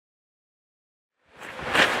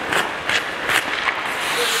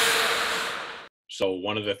So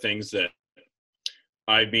one of the things that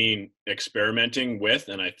I've been experimenting with,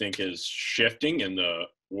 and I think is shifting in the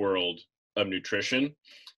world of nutrition,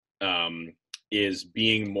 um, is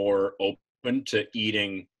being more open to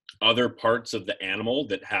eating other parts of the animal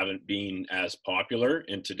that haven't been as popular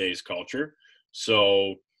in today's culture.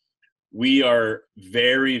 So we are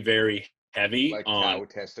very, very heavy Like on, cow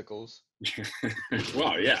testicles.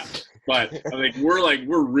 well, yeah, but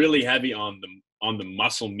we're really heavy on the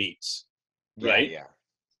muscle meats, Yeah, right? yeah.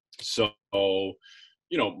 So,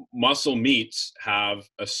 muscle meats have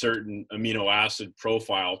a certain amino acid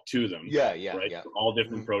profile to them, Yeah, yeah, right? yeah. All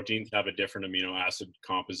different Mhm. proteins have a different amino acid Yeah.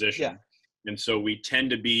 composition. And so we tend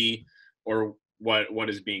to be, or what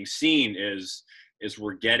is being seen is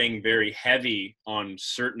we're getting very heavy on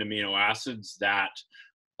certain amino acids that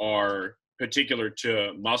are particular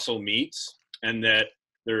to muscle meats, and that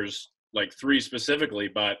there's like three specifically,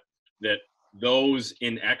 but that those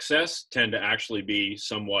in excess tend to actually be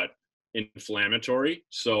somewhat inflammatory.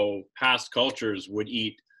 So past cultures would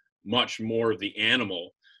eat much more of the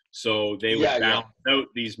animal, so they would Yeah, yeah. balance out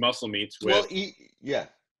these muscle meats Well, with, yeah.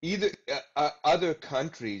 Either other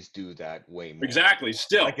countries do that way more. exactly,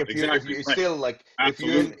 still, Like if you're exactly, right, still like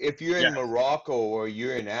absolutely, if you're in yes, Morocco or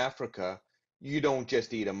you're in Africa, you don't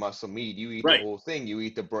just eat a muscle meat. You eat the right. whole thing. You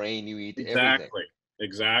eat the brain. You eat everything. Exactly.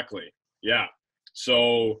 Exactly. Yeah.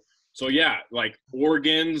 So yeah, like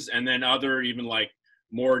organs, and then other even like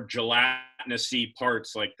more gelatinous-y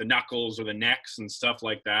parts like the knuckles or the necks and stuff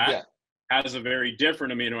like that Yeah, has a very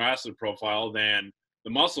different amino acid profile than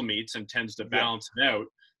the muscle meats, and tends to yeah, balance it out.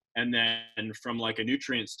 And then from like a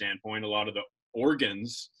nutrient standpoint, a lot of the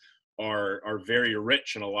organs are very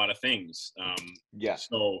rich in a lot of things. yeah,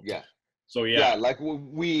 So yeah, yeah. yeah. Like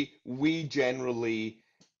we generally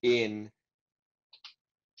in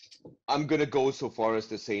I'm gonna go so far as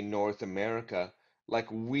to say North America, like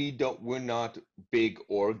we're not big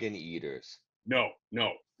organ eaters. No,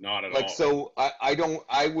 no, not at Like all. so I don't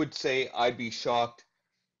I would say I'd be shocked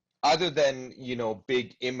other than,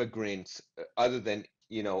 big immigrants, other than,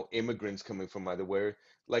 immigrants coming from other where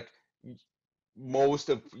like most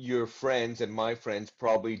of your friends and my friends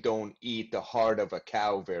probably don't eat the heart of a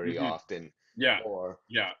cow very Mhm. often Yeah, or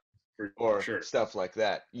yeah, for or sure. stuff like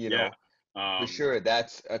that, Yeah, For sure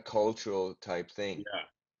that's a cultural type thing. yeah,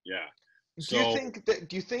 yeah. Do you So think that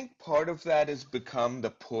do you think part of that has become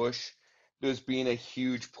the push? There's been a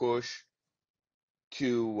huge push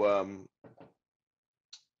to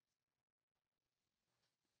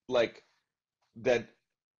like that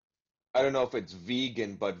I don't know if it's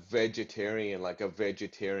vegan, but vegetarian, like a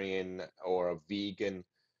vegetarian or a vegan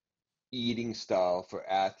eating style for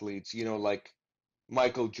athletes. Like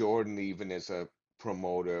Michael Jordan even is a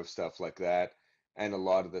promoter of stuff like that, and a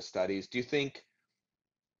lot of the studies. Do you think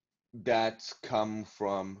that's come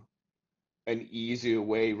from an easier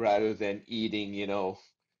way rather than eating, yeah,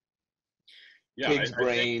 pig's I think,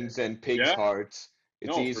 brains and pig's yeah, hearts? It's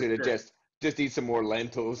no, for easier to sure. just eat some more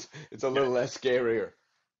lentils. It's a Yeah, little less scarier.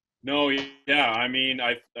 no, yeah. I mean,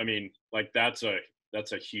 like that's a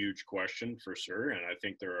huge question for sure, and I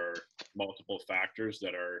think there are multiple factors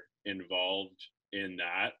that are involved in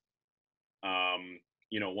that.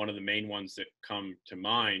 One of the main ones that come to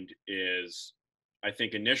mind is, I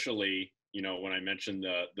think initially, when I mentioned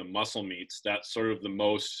the muscle meats, that's sort of the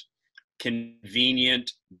most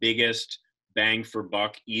convenient, biggest bang for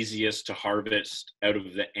buck, easiest to harvest out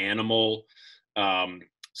of the animal um,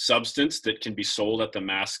 substance that can be sold at the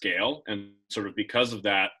mass scale. And sort of because of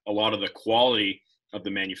that, a lot of the quality of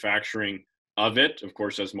the manufacturing of it, of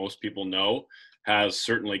course, as most people know, has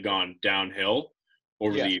certainly gone downhill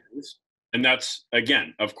over Yeah, the years. And that's,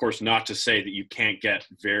 again, of course, not to say that you can't get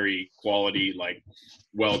very quality, like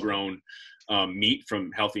well grown meat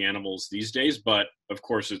from healthy animals these days, but of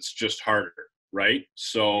course, it's just harder, right?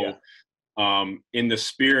 yeah, So, in the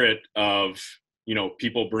spirit of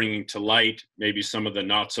people bringing to light maybe some of the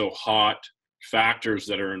not so hot factors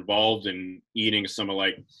that are involved in eating some of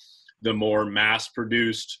like the more mass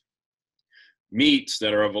produced meats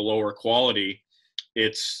that are of a lower quality,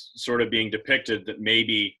 it's sort of being depicted that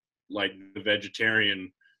maybe like the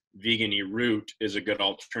vegetarian vegan-y route is a good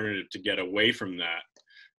alternative to get away from that.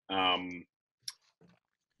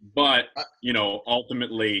 But uh,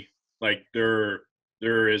 ultimately, like there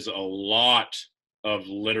is a lot of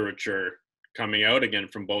literature coming out again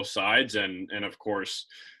from both sides, and of course,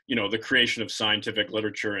 the creation of scientific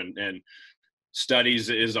literature and studies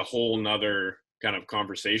is a whole nother kind of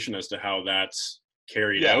conversation as to how that's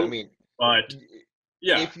carried yeah. I out. mean, But y-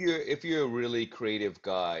 yeah, if you're a really creative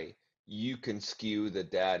guy, you can skew the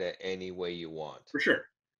data any way you want, for sure,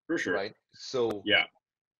 for sure, right? So, yeah,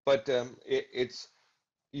 but it's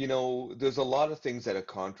there's a lot of things that are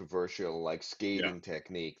controversial, like Yeah. skating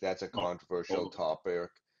technique. That's a Oh, controversial totally. topic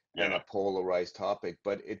and Yeah. a polarized topic,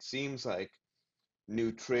 but it seems like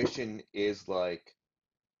nutrition is like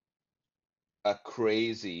a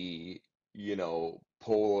crazy,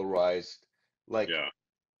 polarized, like Yeah.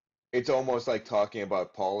 it's almost like talking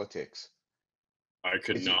about politics. I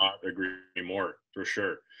could Is it? not agree more, for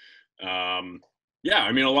sure. Um, yeah,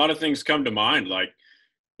 I mean, a lot of things come to mind, like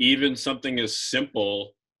even something as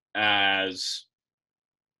simple as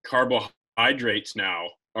carbohydrates now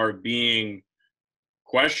are being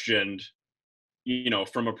questioned,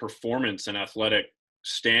 from a performance and athletic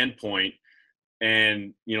standpoint.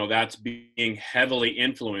 And, that's being heavily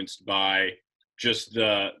influenced by just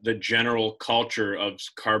the general culture of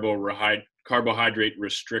carbohydrate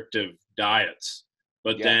restrictive diets.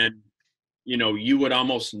 But Yeah. then, you would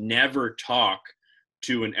almost never talk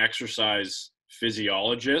to an exercise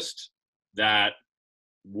physiologist that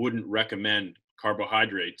wouldn't recommend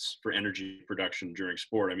carbohydrates for energy production during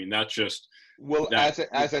sport. I mean, that's just Well, that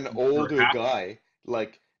as an never older happened. guy,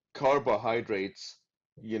 like carbohydrates,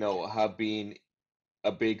 have been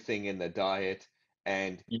a big thing in the diet,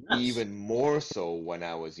 and Yes. even more so when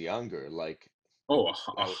I was younger. Like, Oh,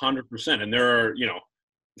 I, 100%. And there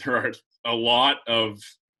are a lot of,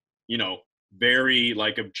 you know, very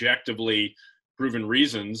like objectively proven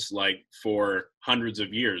reasons, like for hundreds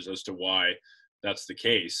of years as to why that's the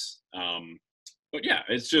case. But yeah,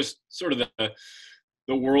 it's just sort of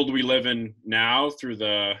the world we live in now through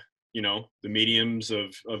the mediums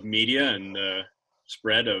of media and the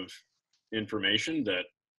spread of information that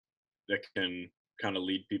can kind of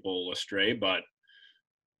lead people astray. But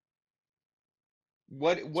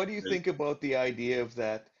what do you think about the idea of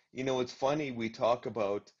that? It's funny we talk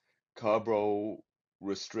about carbo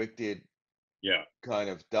restricted yeah, kind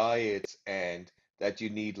of diets and that you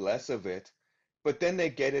need less of it, but then they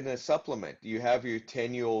get in a supplement. You have your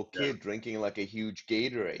 10-year-old yeah, kid drinking like a huge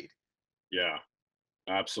Gatorade. yeah,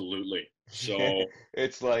 absolutely. So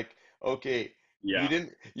It's like, okay, you yeah,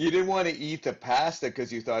 didn't you didn't want to eat the pasta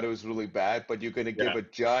because you thought it was really bad, but you're gonna give yeah, a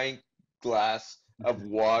giant glass of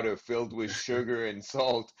water filled with sugar and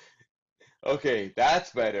salt. Okay,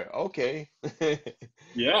 that's better. Okay.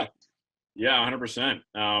 yeah, yeah, 100%.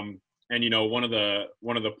 And one of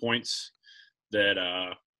the points that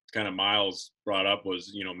kind of Miles brought up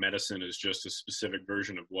was, medicine is just a specific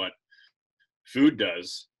version of what food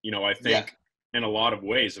does. I Yeah, think in a lot of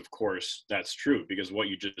ways, of course, that's true because what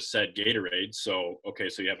you just said, Gatorade. So, okay,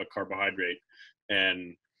 so you have a carbohydrate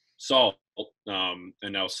and salt, and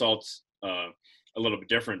now salt's a little bit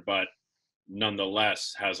different, but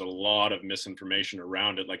nonetheless has a lot of misinformation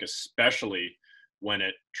around it, like especially when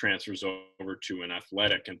it transfers over to an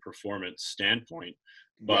athletic and performance standpoint.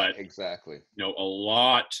 yeah, But exactly. a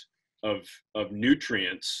lot of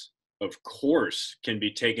nutrients, of course, can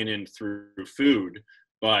be taken in through food,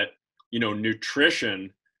 but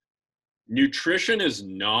nutrition is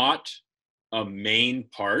not a main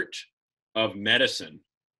part of medicine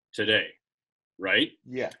today, right?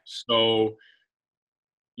 Yeah, So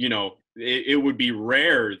it would be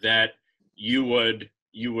rare that you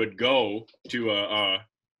would go to a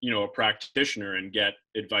practitioner and get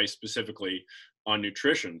advice specifically on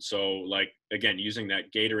nutrition. So like again, using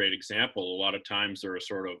that Gatorade example, a lot of times there are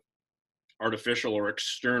sort of artificial or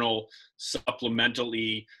external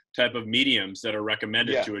supplementally type of mediums that are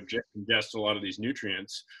recommended yeah, to ingest a lot of these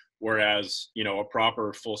nutrients, whereas a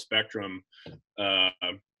proper full spectrum uh,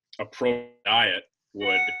 a pro diet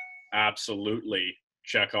would absolutely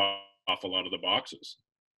check off a lot of the boxes.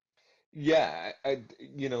 yeah.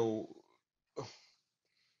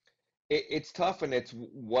 It's tough, and it's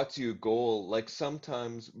what's your goal? Like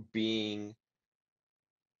sometimes being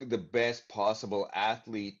the best possible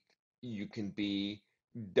athlete you can be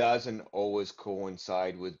doesn't always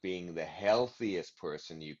coincide with being the healthiest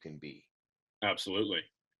person you can be. Absolutely,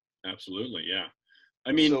 absolutely, yeah.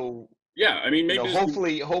 I mean, So, yeah. I mean, maybe just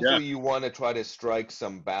hopefully, yeah, hopefully you want to try to strike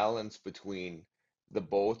some balance between the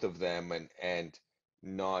both of them and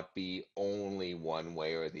not be only one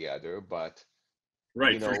way or the other, but you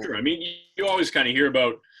right, for know, sure. I mean, you always kind of hear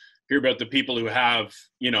about the people who have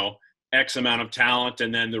X amount of talent,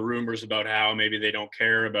 and then the rumors about how maybe they don't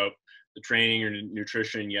care about the training or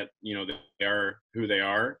nutrition, yet they are who they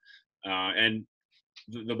are. And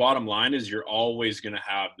the bottom line is, you're always going to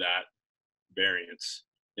have that variance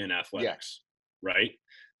in yeah, athletics, right?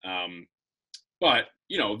 Um, but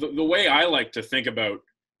the way I like to think about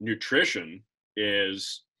nutrition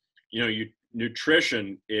is,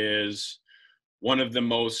 nutrition is one of the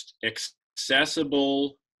most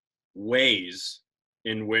accessible ways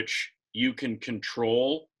in which you can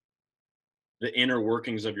control the inner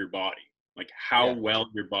workings of your body, like how Yeah. well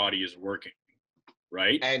your body is working,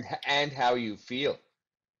 right? And how you feel.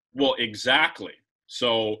 Well, exactly.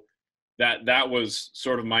 So that was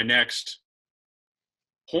sort of my next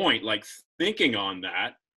point, like thinking on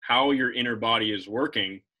that, how your inner body is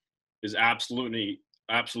working is absolutely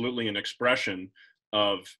an expression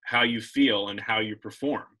of how you feel and how you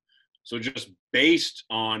perform. So just based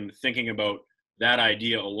on thinking about that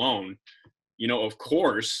idea alone, of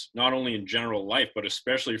course, not only in general life, but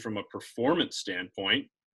especially from a performance standpoint,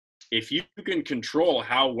 if you can control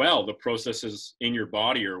how well the processes in your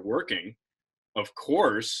body are working, of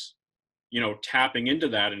course, tapping into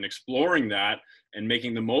that and exploring that and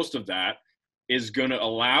making the most of that is going to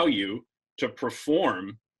allow you to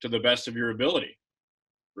perform to the best of your ability,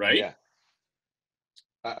 right? Yeah.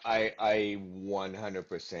 I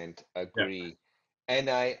 100% Yeah. agree. And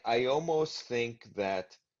I almost think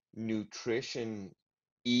that nutrition,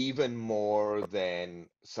 even more than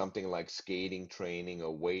something like skating training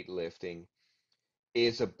or weightlifting,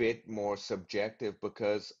 is a bit more subjective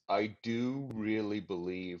because I do really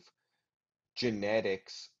believe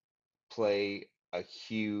genetics play a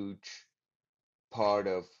huge part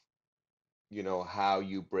of, how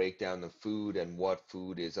you break down the food and what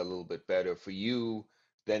food is a little bit better for you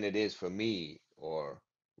than it is for me or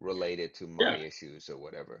related to my Yeah. issues or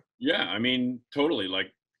whatever. Yeah. I mean, totally.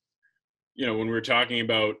 Like, when we were talking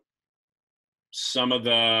about some of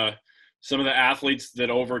the athletes that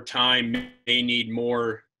over time may need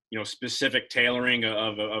more specific tailoring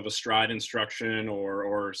of a stride instruction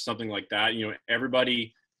or something like that,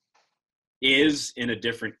 everybody is in a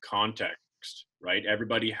different context, right?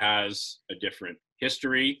 Everybody has a different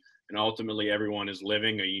history, and ultimately everyone is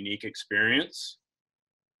living a unique experience.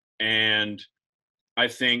 And I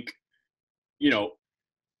think, you know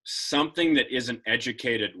something that isn't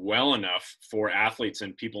educated well enough for athletes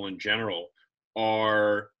and people in general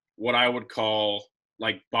are what I would call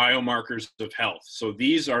like biomarkers of health. So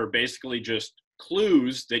these are basically just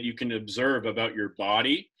clues that you can observe about your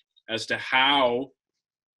body as to how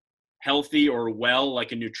healthy or well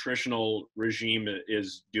like a nutritional regime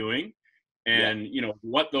is doing. Yeah, And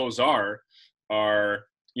what those are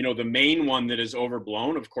the main one that is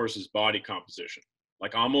overblown, of course, is body composition,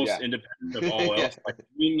 like almost yeah. independent of all Yeah. else, like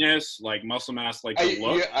leanness, like muscle mass, like the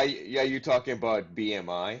look. Yeah, you're talking about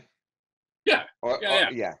BMI Yeah, or yeah, yeah,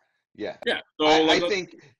 yeah, yeah. yeah. So I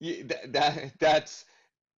think that's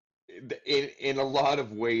in a lot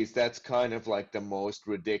of ways that's kind of like the most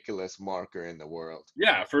ridiculous marker in the world.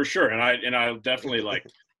 yeah, for sure. And I definitely like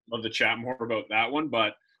love to chat more about that one,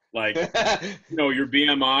 but like your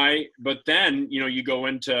BMI, but then you go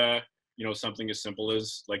into something as simple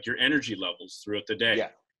as like your energy levels throughout the day,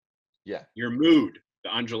 Yeah, yeah, your mood, the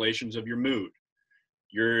undulations of your mood,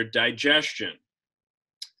 your digestion,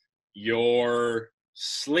 your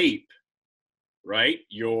sleep, right?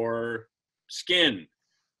 Your skin.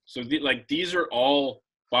 So like these are all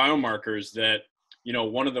biomarkers that,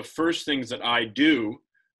 one of the first things that I do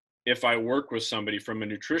if I work with somebody from a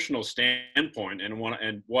nutritional standpoint, and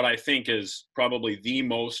what I think is probably the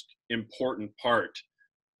most important part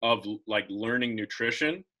of like learning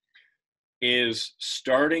nutrition is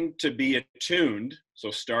starting to be attuned. So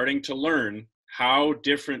starting to learn how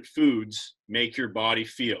different foods make your body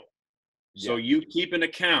feel. So yeah, you keep an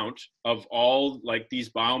account of all like these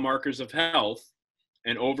biomarkers of health.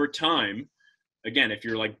 And over time, again, if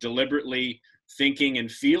you're like deliberately thinking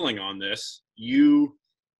and feeling on this, you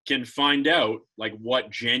can find out like what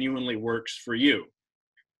genuinely works for you.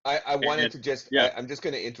 I wanted And to just, yeah, I'm just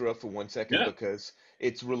going to interrupt for 1 second yeah, because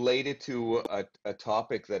it's related to a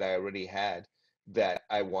topic that I already had that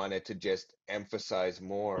I wanted to just emphasize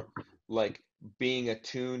more, like being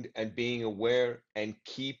attuned and being aware and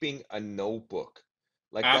keeping a notebook.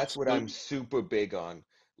 Like that's what I'm absolutely. super big on.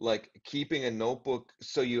 Like keeping a notebook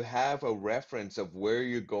so you have a reference of where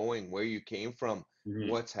you're going, where you came from, Mhm.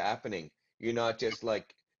 what's happening. You're not just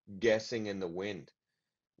like guessing in the wind.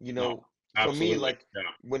 You No, know, for me, absolutely. like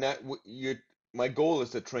Yeah, when my goal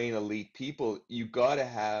is to train elite people, you gotta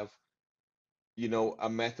have, a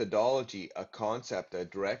methodology, a concept, a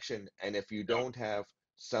direction. And if you yeah, don't have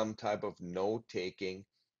some type of note taking,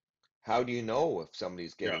 how do you know if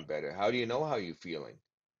somebody's yeah, getting better? How do you know how you're feeling?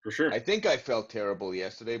 for sure. I think I felt terrible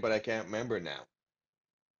yesterday, but I can't remember now.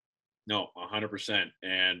 No, 100%.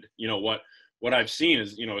 And what I've seen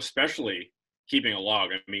is, especially keeping a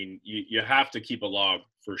log. I mean, you have to keep a log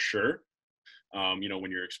for sure.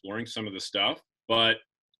 When you're exploring some of the stuff, but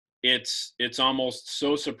it's almost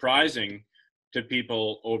so surprising to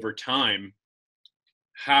people over time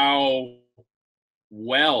how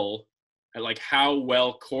well like how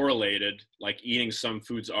well correlated like eating some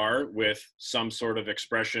foods are with some sort of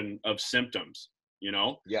expression of symptoms, you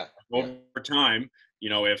know, Yeah. Yeah. over time, you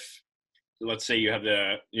know, if let's say you have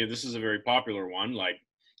this is a very popular one, like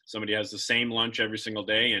somebody has the same lunch every single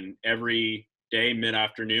day and every day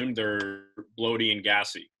mid-afternoon they're bloaty and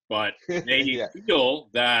gassy, but they Yeah. feel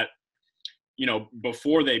that, you know,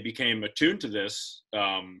 before they became attuned to this,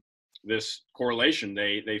 this correlation,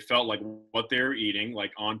 they felt like what they're eating,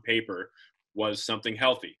 like on paper, was something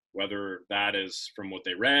healthy, whether that is from what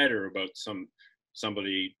they read or about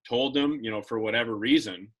somebody told them, you know, for whatever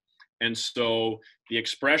reason. And so the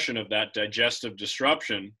expression of that digestive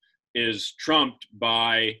disruption is trumped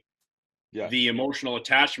by Yeah. the emotional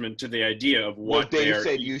attachment to the idea of Well, what they they're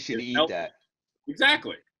said eating you should is eat healthy. that.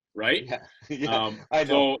 Exactly. Right. Yeah. Yeah. I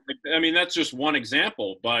know. So, I mean, that's just one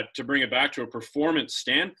example, but to bring it back to a performance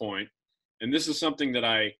standpoint, and this is something that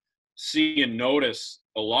I see and notice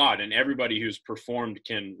a lot, and everybody who's performed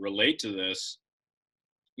can relate to this,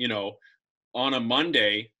 you know, on a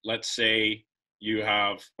Monday, let's say you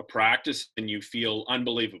have a practice and you feel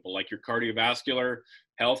unbelievable, like your cardiovascular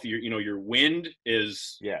health, you know, your wind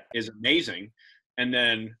Yeah. is amazing. And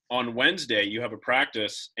then on Wednesday, you have a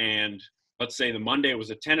practice, and let's say the Monday was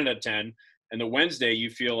a 10 out of 10, and the Wednesday you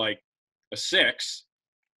feel like a 6,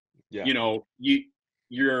 Yeah. you know,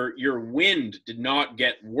 your wind did not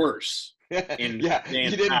get worse in Yeah, a day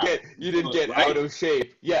and a half, you didn't get out right? of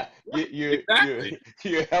shape. Yeah, Exactly.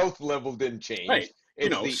 your health level didn't Right. change. You It's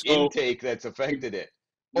know, the so intake that's affected it,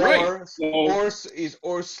 right. So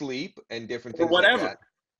or sleep and different or things like whatever. that.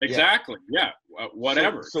 Yeah. Exactly. Yeah. So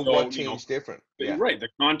Whatever. so So, what you know, changed different? Yeah. right. The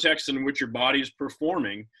context in which your body is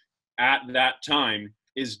performing at that time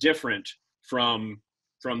is different from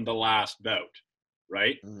the last bout.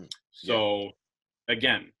 Right. Mhm. Yeah. So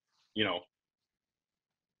again, you know,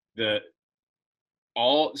 the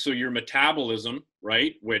all so your metabolism,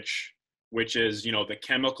 right, which is, you know, the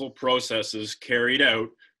chemical processes carried out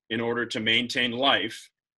in order to maintain life,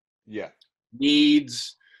 Yeah.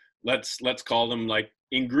 needs, let's call them like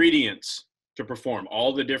ingredients to perform.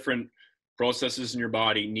 All the different processes in your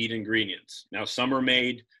body need ingredients. Now some are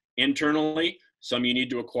made internally, some you need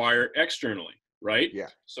to acquire externally, right? Yeah.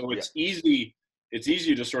 So Yeah. it's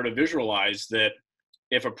easy to sort of visualize that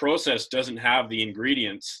if a process doesn't have the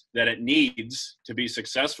ingredients that it needs to be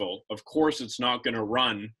successful, of course it's not going to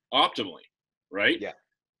run optimally, right? Yeah.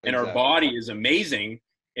 And our Exactly. body is amazing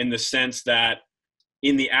in the sense that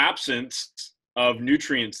in the absence of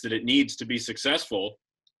nutrients that it needs to be successful,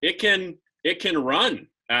 it can run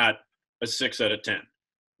at a 6 out of 10.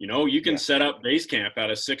 You know, you can Yeah. set up base camp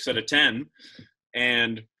at a 6 out of 10,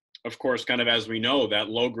 and of course, kind of as we know, that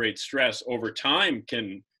low grade stress over time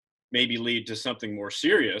can maybe lead to something more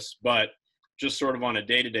serious, but just sort of on a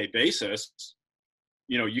day-to-day basis,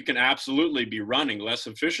 you know, you can absolutely be running less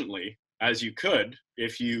efficiently as you could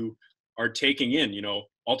if you are taking in, you know,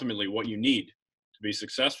 ultimately what you need to be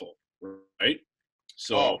successful, right? Oh,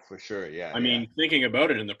 So, for sure. Yeah. I Yeah. mean, thinking about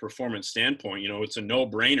it in the performance standpoint, you know, it's a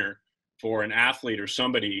no-brainer for an athlete or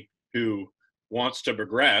somebody who wants to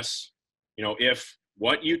progress, you know, if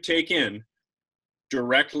what you take in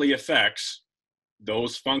directly affects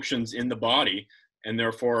those functions in the body, and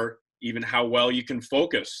therefore even how well you can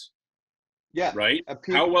focus, Yeah. right? And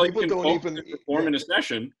How well you people can don't focus even and perform yeah. in a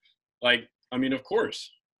session. Like, I mean, of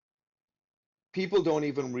course. People don't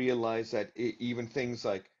even realize that even things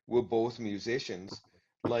like we're both musicians,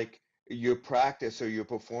 like your practice or your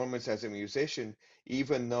performance as a musician,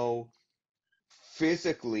 even though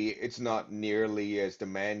physically it's not nearly as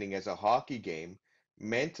demanding as a hockey game,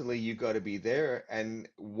 mentally you got to be there, and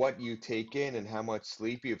what you take in and how much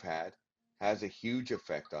sleep you've had has a huge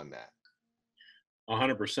effect on that.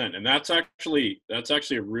 100%. And that's actually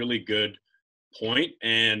a really good point,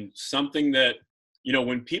 and something that, you know,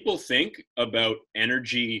 when people think about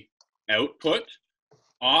energy output,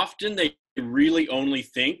 often they really only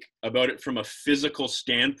think about it from a physical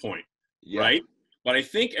standpoint, Yeah. right? But I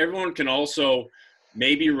think everyone can also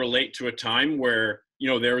maybe relate to a time where, you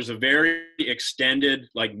know, there was a very extended,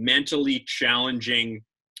 like mentally challenging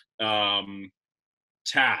um,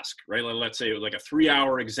 task, right? Like, let's say it was like a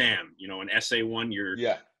 3-hour exam, you know, an essay one,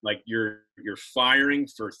 Yeah. you're firing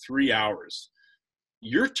for 3 hours.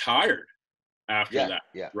 You're tired after Yeah. that,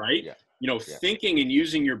 Yeah. right? Yeah. You know, Yeah. thinking and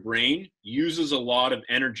using your brain uses a lot of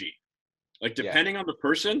energy. Like, Yeah. depending on the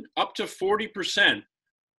person, up to 40%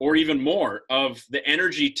 or even more of the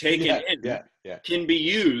energy taken Yeah. in Yeah. Yeah. can be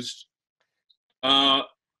used uh,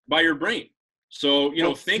 by your brain. So, you know,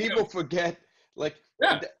 Well, think people of, forget, like,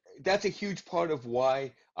 yeah, th that's a huge part of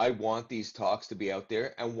why I want these talks to be out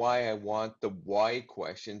there and why I want the why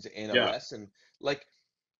questions in a yeah, lesson. Like,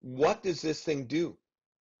 what does this thing do?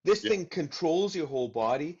 This Yeah. thing controls your whole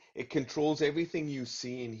body. It controls everything you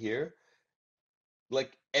see and hear.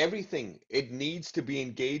 Like everything, it needs to be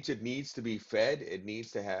engaged. It needs to be fed. It needs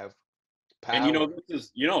to have And power.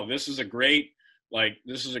 this is a great,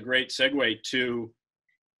 this is a great segue to,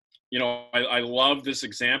 I love this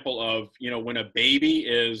example of, when a baby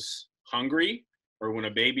is hungry or when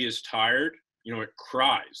a baby is tired, it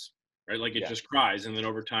cries, right? Like it Yeah. just cries. And then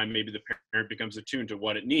over time, maybe the parent becomes attuned to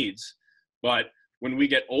what it needs. But when we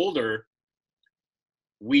get older,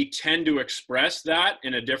 we tend to express that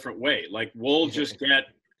in a different way. Like we'll just get,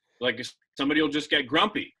 like somebody will just get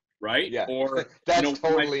grumpy, right? Yeah. Or, That's my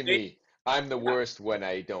totally face, me. I'm the yeah, worst when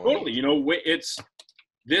I don't totally. eat. It's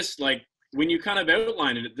this, like, when you kind of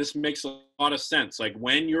outline it, this makes a lot of sense. Like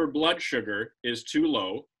when your blood sugar is too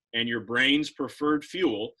low and your brain's preferred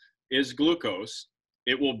fuel is glucose,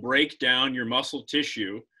 it will break down your muscle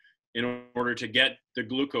tissue in order to get the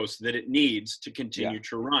glucose that it needs to Yeah. continue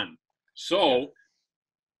to run. Yeah. So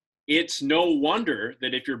it's no wonder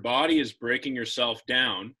that if your body is breaking yourself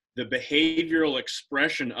down, the behavioral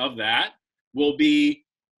expression of that will be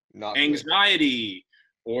Not good. anxiety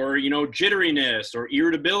or, jitteriness or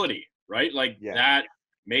irritability, right? Like Yeah. that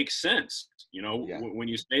makes sense, Yeah. when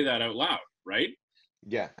you say that out loud, right?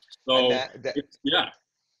 Yeah. And So that it's, yeah,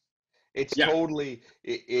 it's yeah, totally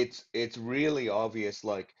it's really obvious,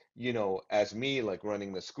 like, as me, like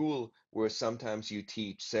running the school, where sometimes you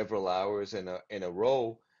teach several hours in a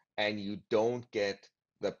row and you don't get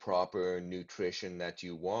the proper nutrition that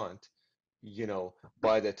you want,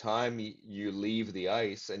 by the time you leave the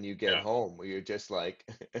ice and you get yeah. home, you're just like,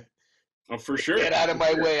 Oh, for sure, get out of for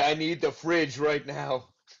my sure. way, I need the fridge right now.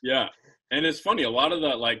 Yeah. And it's funny, a lot of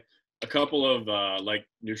that, like a couple of like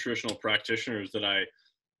nutritional practitioners that I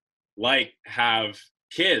like have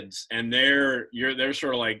kids, and they're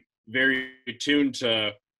sort of like very tuned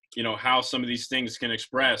to, how some of these things can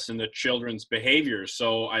express in the children's behavior.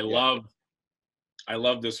 So Yeah. I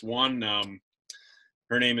love this one.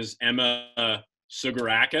 Her name is Emma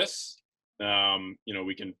Sugarakis.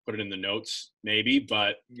 We can put it in the notes maybe,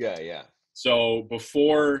 but Yeah. Yeah. so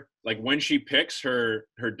before, like when she picks her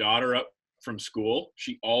daughter up from school,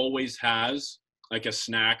 she always has like a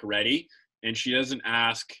snack ready, and she doesn't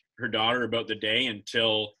ask her daughter about the day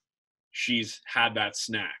until she's had that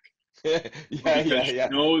snack. Yeah. Because Yeah. Yeah.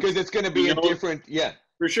 Because it's going to she be a knows different, yeah.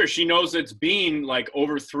 for sure, she knows it's been like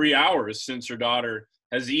over 3 hours since her daughter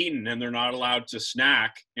has eaten, and they're not allowed to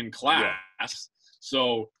snack in Yeah. class.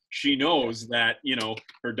 So she Yeah. knows that,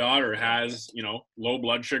 her daughter has, low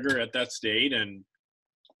blood sugar at that state, and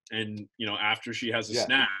after she has a Yeah.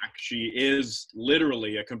 snack, she is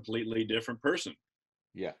literally a completely different person.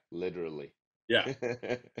 Yeah, literally. Yeah.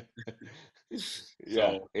 Yeah,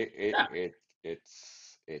 So yeah,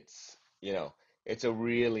 it's it's a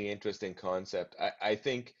really interesting concept. I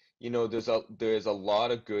think, there's a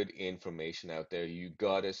lot of good information out there. You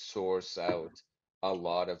gotta source out a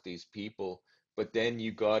lot of these people, but then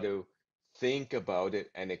you gotta think about it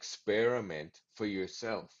and experiment for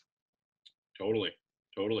yourself. totally,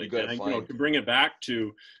 You totally. gotta And find, to bring it back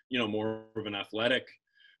to, more of an athletic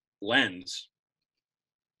lens,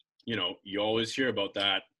 you always hear about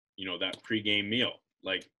that, that pregame meal.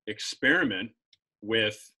 Like experiment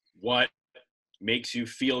with what makes you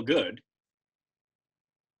feel good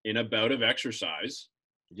in a bout of exercise.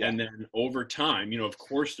 yeah, And then over time, of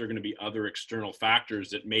course, there are going to be other external factors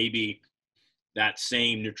that maybe that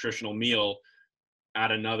same nutritional meal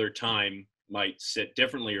at another time might sit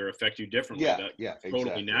differently or affect you differently. yeah, That's yeah, totally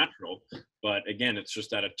exactly. natural. But again, it's just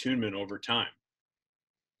that attunement over time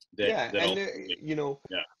Yeah, that and ultimately,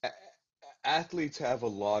 yeah, a- athletes have a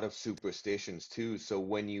lot of superstitions too. So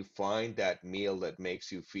when you find that meal that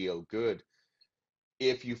makes you feel good,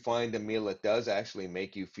 if you find a meal that does actually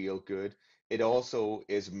make you feel good, it also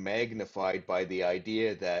is magnified by the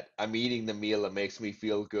idea that I'm eating the meal that makes me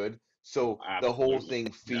feel good. So the whole absolutely. thing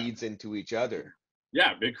Yeah. feeds into each other.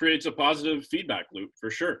 Yeah. It creates a positive feedback loop for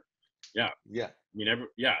sure. Yeah. I Yeah. mean,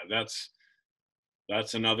 yeah, that's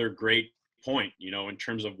another great point, in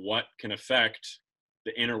terms of what can affect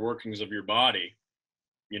the inner workings of your body.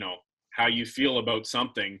 How you feel about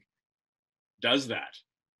something does that,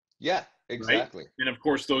 Yeah, right? exactly. And of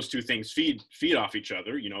course, those two things feed off each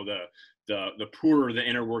other. The poorer the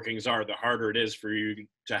inner workings are, the harder it is for you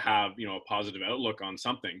to have, a positive outlook on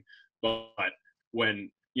something. But when,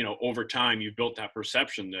 over time you've built that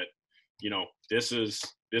perception that, this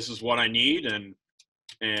is what I need,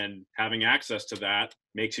 and having access to that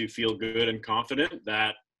makes you feel good and confident,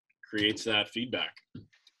 that creates that feedback.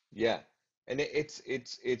 Yeah. And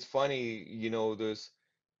it's funny, there's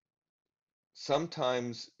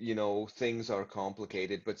sometimes, things are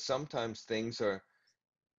complicated, but sometimes things are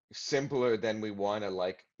simpler than we want to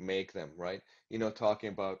like make them, right? Talking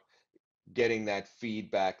about getting that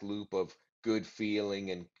feedback loop of good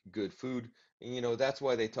feeling and good food. And, that's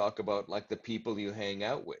why they talk about like the people you hang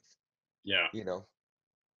out with, Yeah. you know.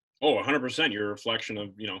 Oh, 100%. You're a reflection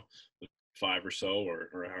of, the five or so, or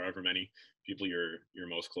however many people you're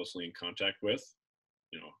most closely in contact with.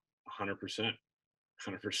 100%,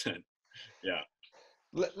 100%. Yeah,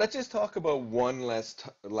 Let's just talk about one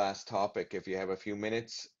last topic if you have a few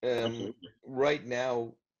minutes. absolutely. Right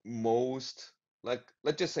now, most, like,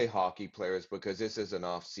 let's just say hockey players, because this is an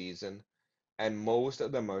off season, and most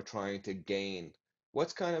of them are trying to gain.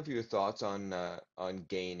 What's kind of your thoughts on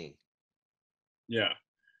gaining? Yeah.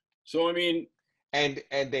 So I mean, And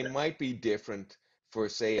they might be different for,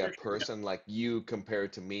 say, a for sure, yeah. person like you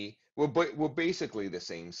compared to me. We're basically the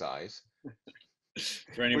same size.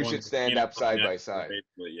 For We anyone should who's stand seen us up on side net, by we're side.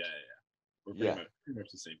 basically, yeah. We're Yeah. pretty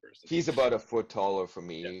much the same person. He's about a foot taller for Yeah,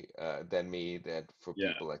 me than me, that for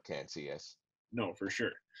yeah. people that can't see us. No, for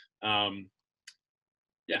sure. Um,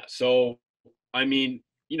 yeah. So I mean,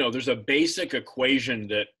 there's a basic equation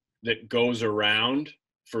that goes around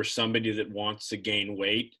for somebody that wants to gain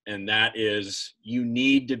weight, and that is you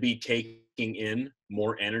need to be taking in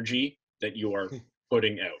more energy that you are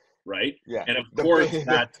putting out, right? Yeah. And of The, course,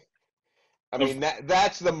 I of mean,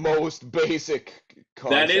 that's the most basic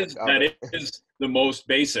that concept is of that it. is the most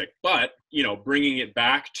basic. But bringing it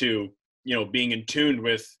back to being in tune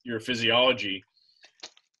with your physiology,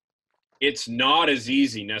 it's not as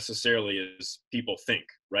easy necessarily as people think,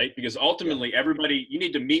 right? Because Yeah. ultimately everybody, you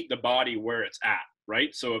need to meet the body where it's at,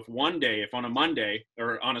 right? So if on a Monday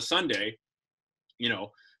or on a Sunday, you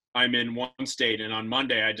know, I'm in one state and on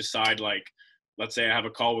Monday I decide, like, let's say I have a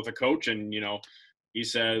call with a coach and, he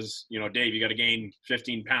says, Dave, you got to gain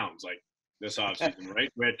 15 pounds like this off season, right?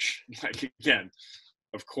 Which, like, again,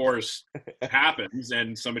 of course happens,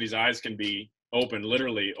 and somebody's eyes can be open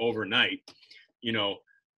literally overnight. You know,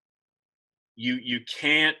 you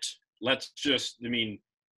can't,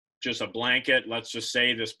 just a blanket, let's just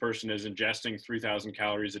say this person is ingesting 3,000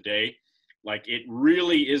 calories a day. Like, it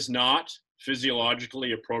really is not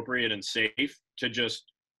physiologically appropriate and safe to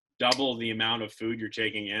just double the amount of food you're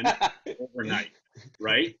taking in overnight,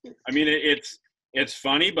 right? I mean, it's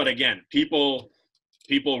funny, but again, people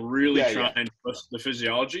really Yeah, try yeah. and push the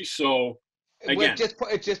physiology. So Well, again,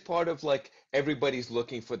 it's just part of like everybody's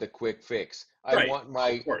looking for the quick fix. I right, want of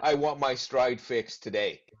my course, I want my stride fixed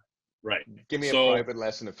today. right. Give me a So private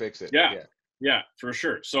lesson to fix it. yeah, Yeah. yeah, for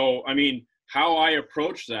sure. So I mean, how I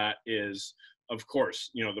approach that is, of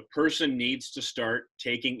course, the person needs to start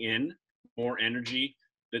taking in more energy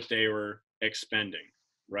that they were expending,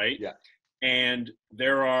 right? Yeah. And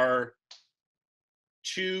there are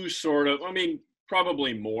two sort of, I mean,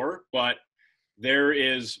 probably more, but there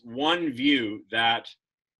is one view that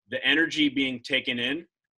the energy being taken in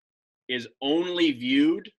is only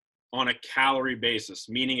viewed on a calorie basis,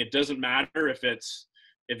 meaning it doesn't matter if it's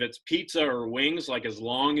pizza or wings, like, as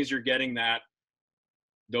long as you're getting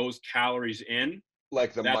those calories in,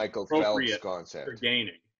 Like the that's Michael Phelps appropriate for concept.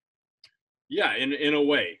 gaining. Yeah, in a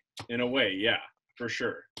way, yeah, for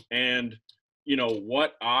sure. And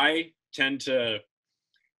what I tend to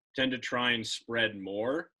try and spread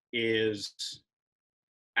more is,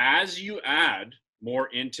 as you add more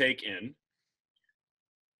intake in,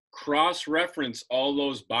 cross-reference all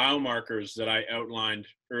those biomarkers that I outlined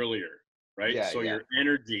earlier, right? Yeah, So yeah. your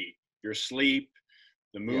energy, your sleep,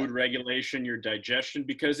 the Yeah. mood regulation, your digestion,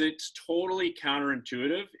 because it's totally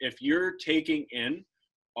counterintuitive. If you're taking in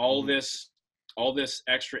all Hmm. this all this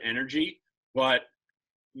extra energy, but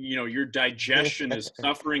your digestion is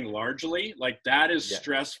suffering largely, like, that is Yeah.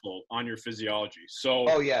 stressful on your physiology. So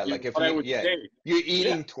Oh yeah, like if what I you would yeah, say, you're yeah,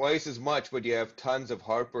 eating twice as much, but you have tons of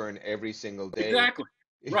heartburn every single day. exactly,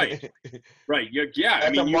 right, right, yeah. I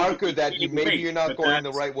That's a mean, you might marker be that you gaining maybe weight, you're not but going the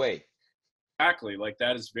that's right way. exactly, like,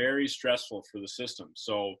 that is very stressful for the system.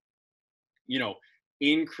 So you know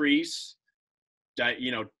increase di-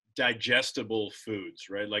 you know digestible foods,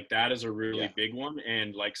 right? Like, that is a Yeah. really big one.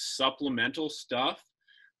 And, like, supplemental stuff,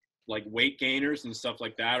 like weight gainers and stuff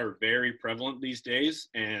like that, are very prevalent these days.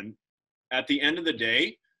 And at the end of the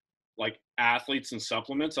day, like, athletes and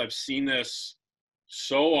supplements, I've seen this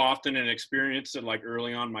so often and experienced it, like,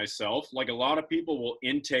 early on myself. Like, a lot of people will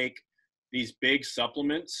intake these big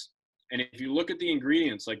supplements, and if you look at the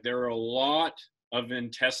ingredients, like, there are a lot of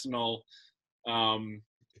intestinal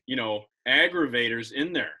aggravators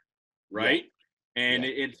in there, Yeah. right? And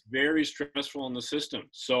Yeah. it's very stressful in the system.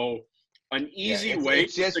 So an Yeah. easy It's way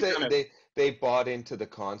it's just just to that kind of, they bought into the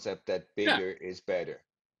concept that yeah, bigger is better.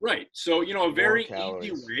 Right. So, a More very easy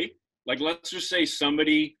calories. way, like let's just say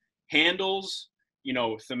somebody handles,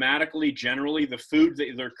 thematically, generally the food that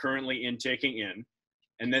they're currently intaking in,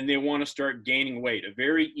 and then they want to start gaining weight. A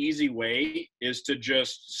very easy way is to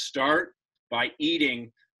just start by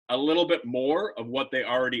eating a little bit more of what they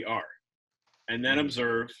already are, and then Mm-hmm.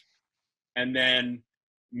 observe, and then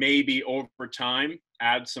maybe over time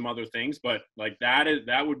add some other things. But like that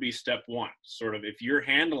would be step one. Sort of, if you're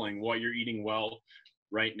handling what you're eating well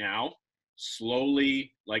right now,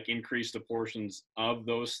 slowly like increase the portions of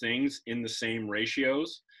those things in the same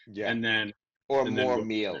ratios, Yeah. and then Or and then more go from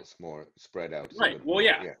there. meals, more spread out a Right. little Well, more.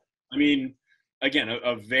 yeah. Yeah. I mean, again,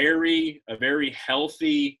 a very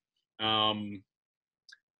healthy, um,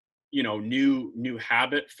 new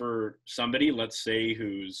habit for somebody, let's say,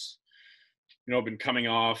 who's been coming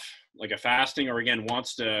off like a fasting, or again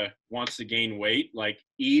wants to gain weight. Like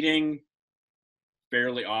eating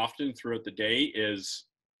fairly often throughout the day is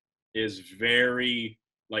very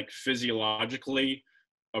like physiologically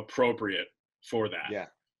appropriate for that. Yeah.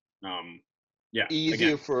 Yeah,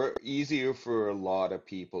 again, Easier for a lot of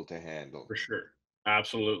people to handle. for sure.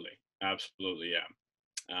 Absolutely, yeah.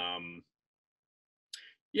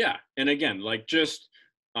 Yeah, and again, like just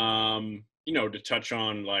to touch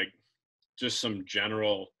on like just some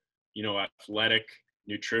general, athletic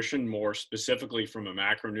nutrition, more specifically from a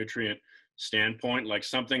macronutrient standpoint. Like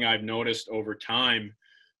something I've noticed over time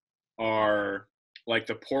are like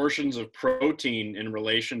the portions of protein in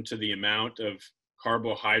relation to the amount of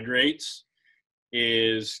carbohydrates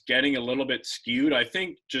is getting a little bit skewed. I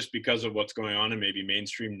think just because of what's going on in maybe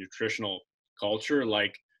mainstream nutritional culture.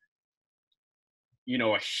 Like,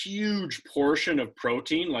 a huge portion of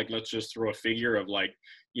protein, like let's just throw a figure of like,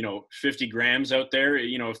 50 grams out there,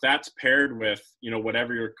 if that's paired with,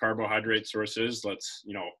 whatever your carbohydrate source is, let's,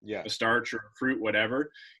 Yeah. a starch or a fruit, whatever,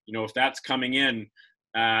 if that's coming in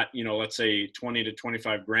at, let's say 20 to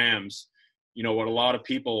 25 grams, what a lot of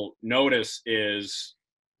people notice is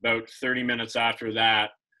about 30 minutes after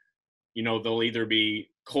that, they'll either be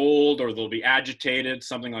cold or they'll be agitated,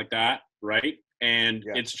 something like that, right? And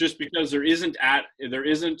Yeah. it's just because there isn't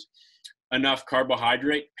enough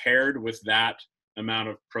carbohydrate paired with that amount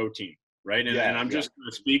of protein, right? And Yeah. I'm Yeah. just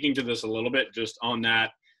speaking to this a little bit just on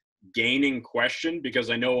that gaining question, because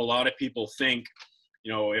I know a lot of people think,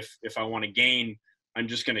 if I want to gain, I'm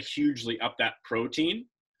just going to hugely up that protein.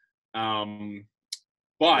 Um,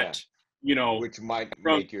 Yeah. but Which might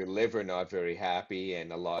from make your liver not very happy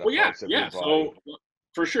and a lot of well, yeah, parts of your yeah. body. So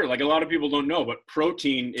for sure, like a lot of people don't know, but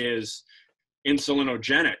protein is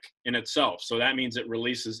insulinogenic in itself. So that means it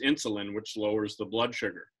releases insulin, which lowers the blood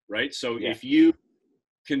sugar, right? So Yeah. if you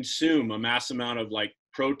consume a mass amount of like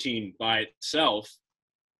protein by itself,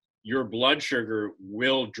 your blood sugar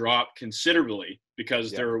will drop considerably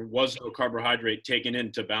because Yeah. there was no carbohydrate taken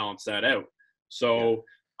in to balance that out. Yeah. So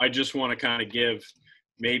I just want to kind of give,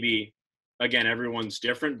 maybe, again, everyone's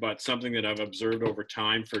different, but something that I've observed over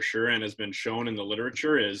time for sure and has been shown in the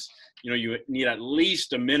literature is, you need at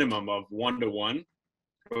least a minimum of 1-to-1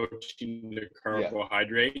 protein to Yeah.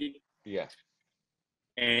 carbohydrate, Yeah.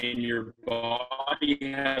 and your body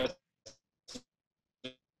has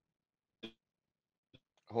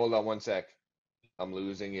Hold on one sec. I'm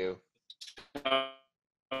losing you.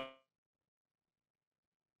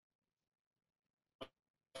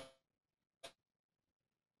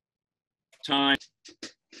 time.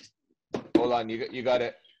 Hold on. You got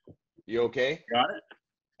it. You okay? Got it?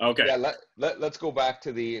 Okay. Yeah, let's go back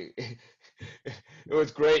to the it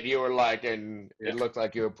was great. You were like, and Yeah. it looked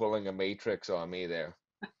like you were pulling a matrix on me there.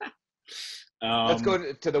 Let's Um,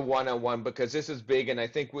 go to the one-on-one because this is big, and I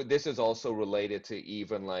think this is also related to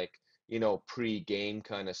even like, pre-game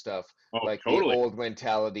kind of stuff, oh, like the totally. old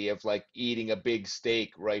mentality of like eating a big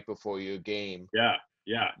steak right before your game. Yeah.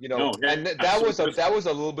 Yeah. No, And yeah. that So was a just, that was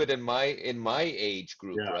a little bit in my age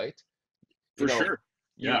group, yeah, right? You for know, sure.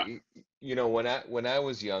 Yeah. you when I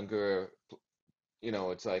was younger,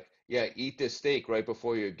 it's like, yeah, eat this steak right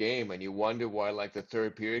before your game, and you wonder why like the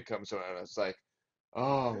third period comes around. It's like,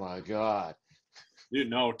 oh my God. Dude,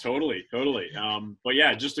 no, totally, totally. But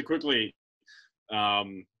yeah, just to quickly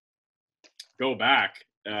um, go back,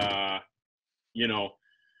 you know,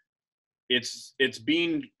 it's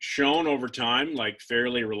being shown over time, like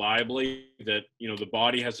fairly reliably, that the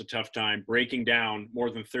body has a tough time breaking down more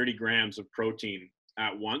than 30 grams of protein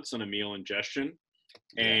at once on a meal ingestion.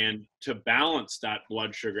 Yeah, And to balance that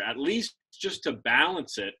blood sugar, at least just to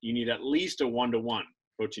balance it, you need at least a 1-to-1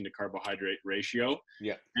 protein to carbohydrate ratio.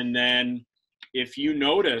 yeah, And then if you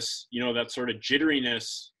notice, that sort of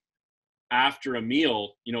jitteriness after a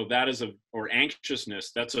meal, or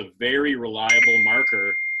anxiousness, that's a very reliable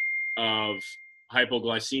marker of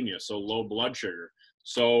hypoglycemia, so low blood sugar.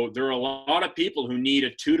 So there are a lot of people who need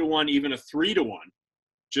a 2-to-1, even a 3-to-1,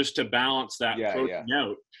 just to balance that Yeah, yeah, protein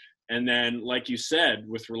out. And then, like you said,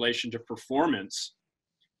 with relation to performance,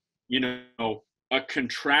 you know, a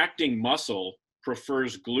contracting muscle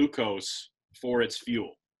prefers glucose for its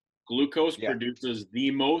fuel. Glucose yeah. produces the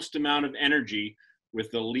most amount of energy with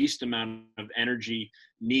the least amount of energy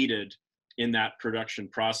needed in that production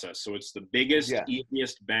process. So it's the biggest, Yeah.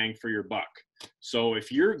 easiest bang for your buck. So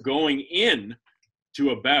if you're going in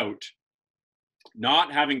to a bout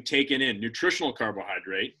not having taken in nutritional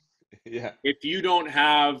carbohydrate, Yeah. if you don't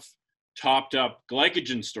have topped up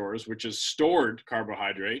glycogen stores, which is stored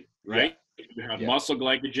carbohydrate, Yeah. right? You have Yeah. muscle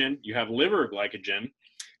glycogen, you have liver glycogen,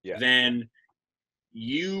 Yeah. then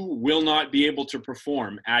you will not be able to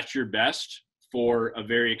perform at your best for a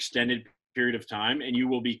very extended period of time, and you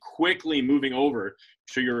will be quickly moving over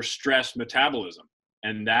to your stress metabolism.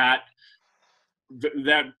 And that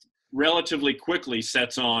relatively quickly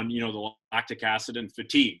sets on, the lactic acid and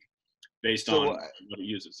fatigue based So on what it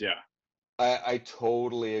uses. Yeah. I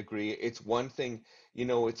totally agree. It's one thing,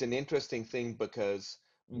 it's an interesting thing because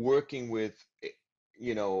working with,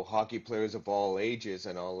 hockey players of all ages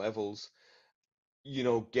and all levels,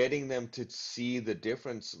 getting them to see the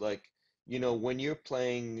difference, like, when you're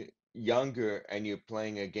playing younger and you're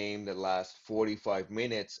playing a game that lasts 45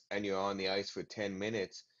 minutes and you're on the ice for 10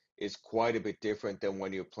 minutes is quite a bit different than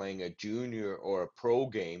when you're playing a junior or a pro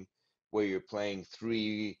game where you're playing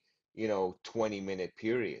three, 20-minute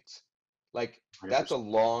periods. Like, that's a 100%.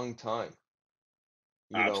 long time,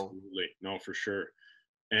 you know. Absolutely. No, for sure.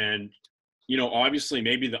 And, obviously,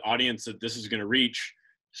 maybe the audience that this is going to reach,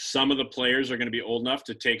 some of the players are going to be old enough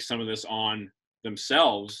to take some of this on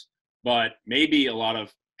themselves, but maybe a lot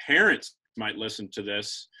of parents might listen to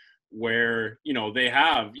this where, they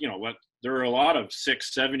have, there are a lot of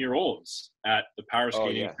 6, 7-year-olds at the Power Oh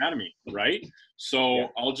Skating yeah. Academy, right? Yeah. So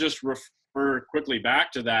I'll just refer quickly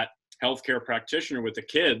back to that healthcare practitioner with the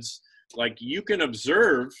kids. Like, you can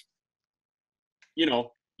observe,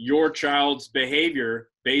 your child's behavior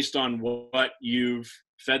based on what you've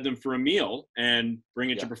fed them for a meal and bring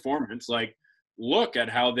it to Yeah. performance. Like, look at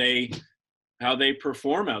how they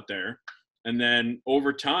perform out there, and then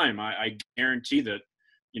over time I guarantee that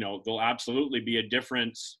there'll absolutely be a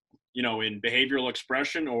difference in behavioral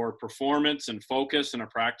expression or performance and focus in a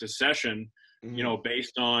practice session, Mhm.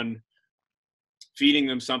 based on feeding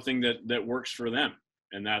them something that works for them.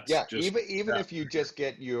 And that's Yeah, just, even yeah, if you just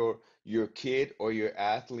get your kid or your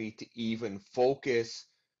athlete to even focus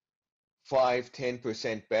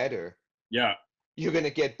 5-10% better, yeah, you're going to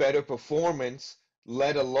get better performance,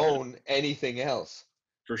 let alone anything else.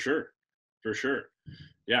 for sure, for sure.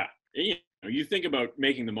 Yeah. You think about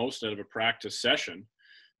making the most out of a practice session,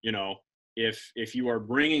 you know, if you are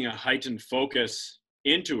bringing a heightened focus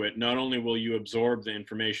into it, not only will you absorb the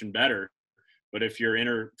information better, but if your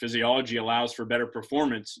inner physiology allows for better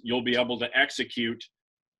performance, you'll be able to execute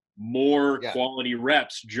more Yeah, quality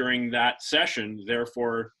reps during that session,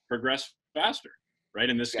 therefore progress faster, right?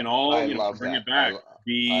 And this yeah, can all, I love bring that. it back,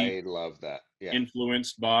 be I love that. Yeah,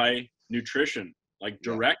 influenced by nutrition, like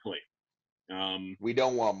yeah. directly. Um, We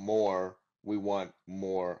don't want more, we want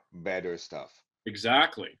more better stuff,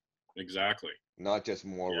 exactly, exactly. not just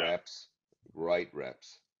more Yeah, reps, right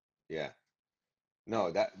reps. Yeah.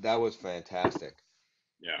 No, that was fantastic.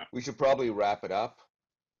 yeah, We should probably wrap it up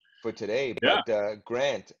for today. yeah, But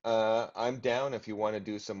Grant, I'm down if you want to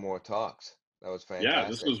do some more talks. That was yeah.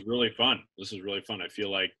 This fantastic. was really fun. This is really fun. I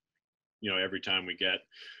feel like every time we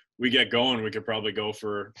get going, we could probably go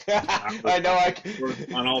for hours I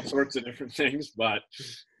know on all sorts of different things. But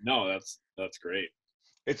no, that's great.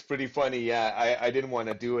 it's pretty funny. Yeah, I didn't want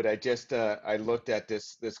to do it. I just I looked at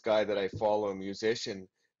this guy that I follow, a musician.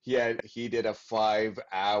 He did a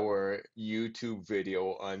 5-hour YouTube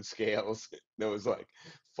video on scales. That was like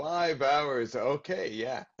 5 hours. Okay,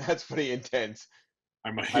 yeah, that's pretty intense. I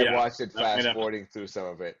might, I yeah, watched it that might fast have to, forwarding through some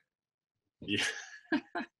of it. yeah.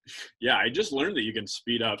 Yeah, I just learned that you can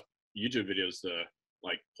speed up YouTube videos to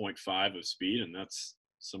like point 0.5 of speed, and that's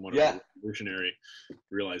somewhat of a Yeah. revolutionary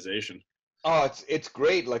realization. Oh, it's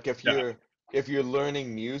great. Like Yeah, if you're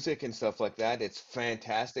learning music and stuff like that, it's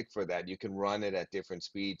fantastic for that. You can run it at different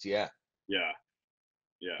speeds. Yeah. yeah,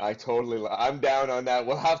 yeah, I'm down on that.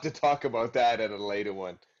 We'll have to talk about that at a later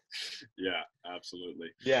one. yeah, absolutely.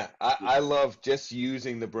 Yeah, I love just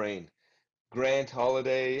using the brain. Grant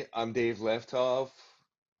Holiday, I'm Dave Leftov.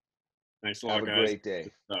 Thanks a Have lot, a guys. great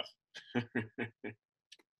day. Good stuff.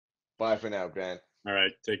 Bye for now, Grant. All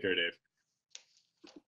right, take care, Dave.